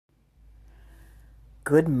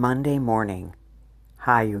Good Monday morning.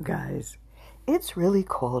 Hi, you guys. It's really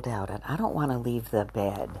cold out and I don't want to leave the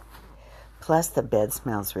bed. Plus, the bed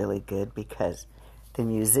smells really good because the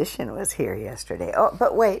musician was here yesterday. Oh,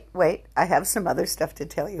 but wait. I have some other stuff to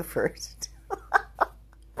tell you first.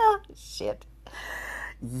 Oh, shit.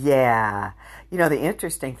 Yeah. The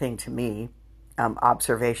interesting thing to me,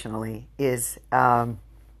 observationally, is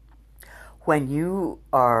when you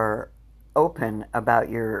are open about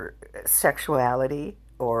your sexuality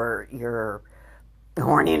or your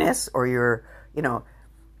horniness or your,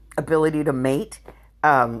 ability to mate,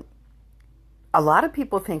 a lot of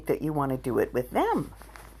people think that you want to do it with them.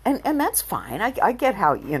 And that's fine. I get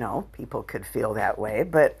how, people could feel that way.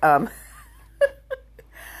 But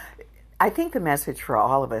I think the message for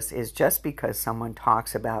all of us is just because someone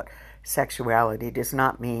talks about sexuality does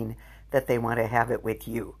not mean that they want to have it with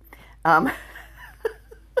you.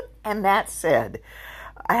 And that said,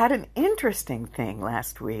 I had an interesting thing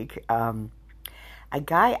last week. A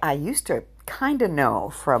guy I used to kind of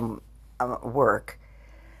know from work.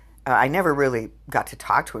 I never really got to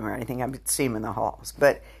talk to him or anything. I would see him in the halls.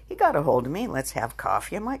 But he got a hold of me. Let's have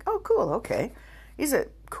coffee. I'm like, oh, cool, okay. He's a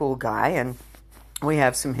cool guy, and we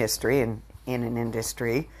have some history in an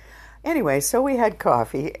industry. Anyway, so we had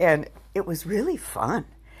coffee, and it was really fun.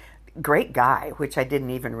 Great guy, which I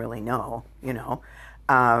didn't even really know,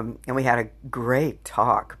 and we had a great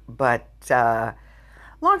talk. But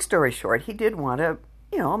long story short, he did want to,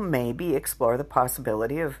 maybe explore the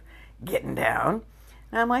possibility of getting down.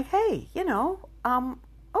 And I'm like, hey,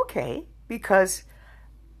 okay, because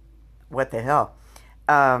what the hell?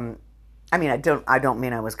 I don't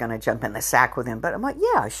mean I was going to jump in the sack with him, but I'm like,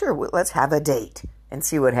 yeah, sure, let's have a date and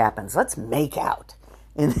see what happens. Let's make out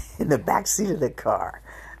in the back seat of the car,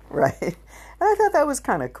 right? And I thought that was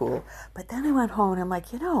kind of cool. But then I went home and I'm like,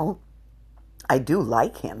 I do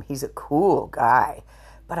like him. He's a cool guy,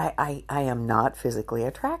 but I am not physically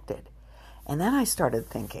attracted. And then I started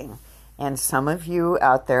thinking, and some of you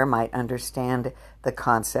out there might understand the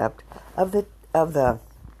concept of the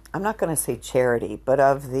I'm not going to say charity, but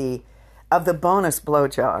of the bonus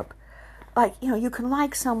blowjob. Like, you can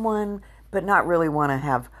like someone but not really want to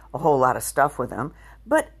have a whole lot of stuff with them.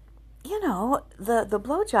 But, the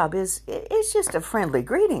blowjob is just a friendly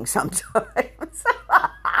greeting sometimes.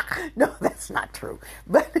 No, that's not true.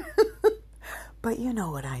 But but you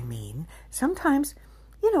know what I mean. Sometimes,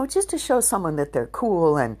 just to show someone that they're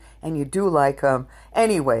cool and you do like them.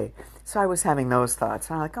 Anyway, so I was having those thoughts.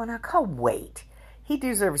 And I'm like, oh, now, wait. He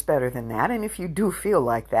deserves better than that. And if you do feel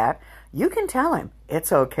like that, you can tell him.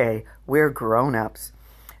 It's okay. We're grown-ups.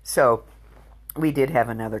 So we did have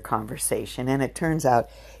another conversation. And it turns out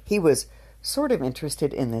he was sort of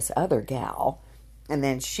interested in this other gal. And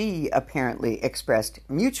then she apparently expressed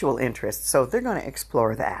mutual interest. So they're going to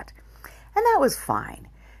explore that. And that was fine.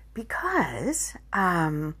 Because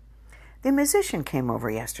the musician came over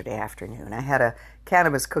yesterday afternoon. I had a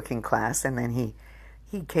cannabis cooking class. And then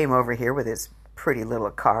he came over here with his pretty little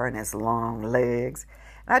car and his long legs.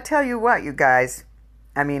 And I tell you what, you guys,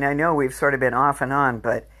 I know we've sort of been off and on,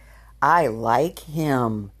 but I like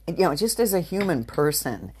him. Just as a human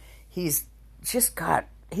person, he's just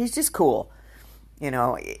cool.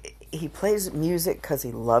 He plays music because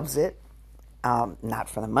he loves it. Not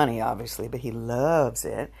for the money, obviously, but he loves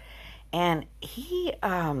it. And he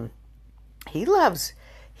loves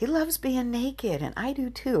being naked, and I do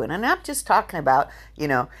too. And I'm not just talking about,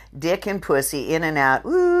 dick and pussy in and out,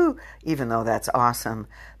 woo, even though that's awesome.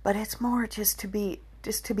 But it's more just to be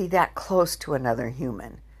that close to another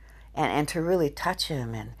human, and to really touch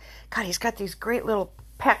him. And God, he's got these great little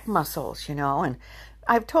pec muscles, and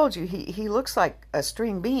I've told you he looks like a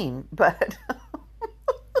string bean, but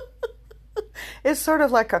it's sort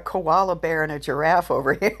of like a koala bear and a giraffe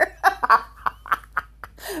over here.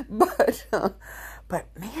 But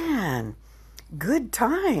man, good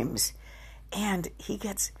times. And he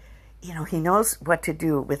gets, he knows what to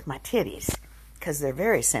do with my titties because they're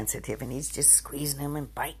very sensitive, and he's just squeezing them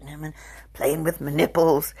and biting them and playing with my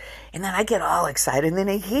nipples. And then I get all excited, and then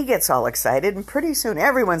he gets all excited, and pretty soon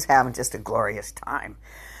everyone's having just a glorious time.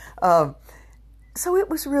 So it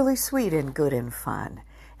was really sweet and good and fun.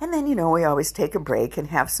 And then, we always take a break and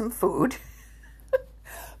have some food.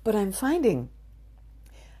 But I'm finding,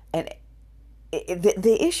 and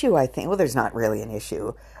the issue, I think, well, there's not really an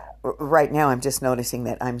issue. Right now, I'm just noticing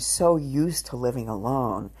that I'm so used to living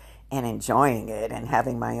alone and enjoying it and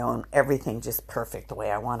having my own, everything just perfect the way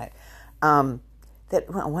I want it, that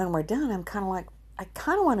when we're done, I'm kind of like, I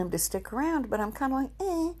kind of want him to stick around, but I'm kind of like,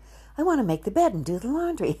 I want to make the bed and do the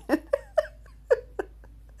laundry.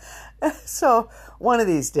 So one of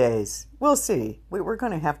these days, we'll see. We're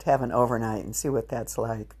going to have an overnight and see what that's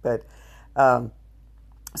like. But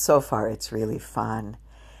so far, it's really fun.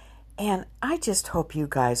 And I just hope you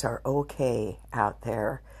guys are okay out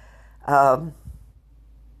there.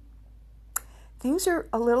 Things are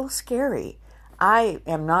a little scary. I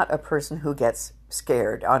am not a person who gets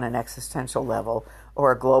scared on an existential level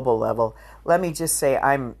or a global level. Let me just say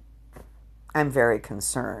I'm very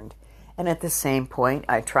concerned. And at the same point,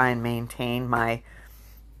 I try and maintain my,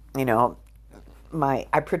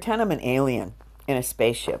 I pretend I'm an alien in a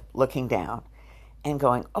spaceship looking down and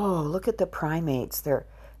going, oh, look at the primates. They're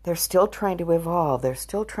still trying to evolve. They're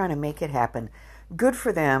still trying to make it happen. Good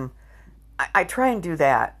for them. I try and do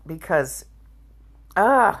that because,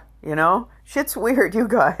 shit's weird, you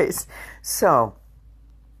guys. So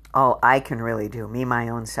all I can really do, me, my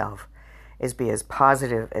own self, is be as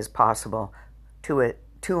positive as possible to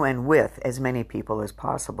and with as many people as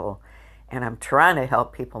possible. And I'm trying to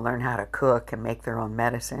help people learn how to cook and make their own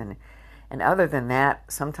medicine. And other than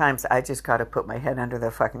that, sometimes I just got to put my head under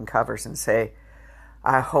the fucking covers and say,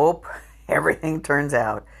 I hope everything turns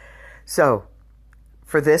out. So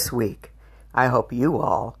for this week, I hope you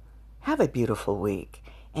all have a beautiful week.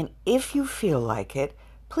 And if you feel like it,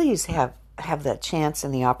 please have the chance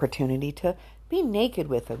and the opportunity to be naked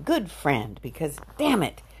with a good friend, because damn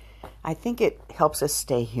it, I think it helps us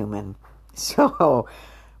stay human. So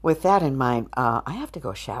with that in mind, I have to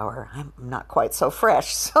go shower. I'm not quite so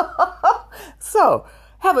fresh. So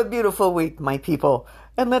have a beautiful week, my people.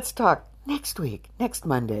 And let's talk next week, next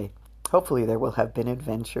Monday. Hopefully there will have been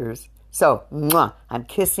adventures. So, I'm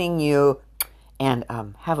kissing you, and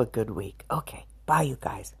have a good week. Okay, bye, you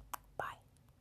guys.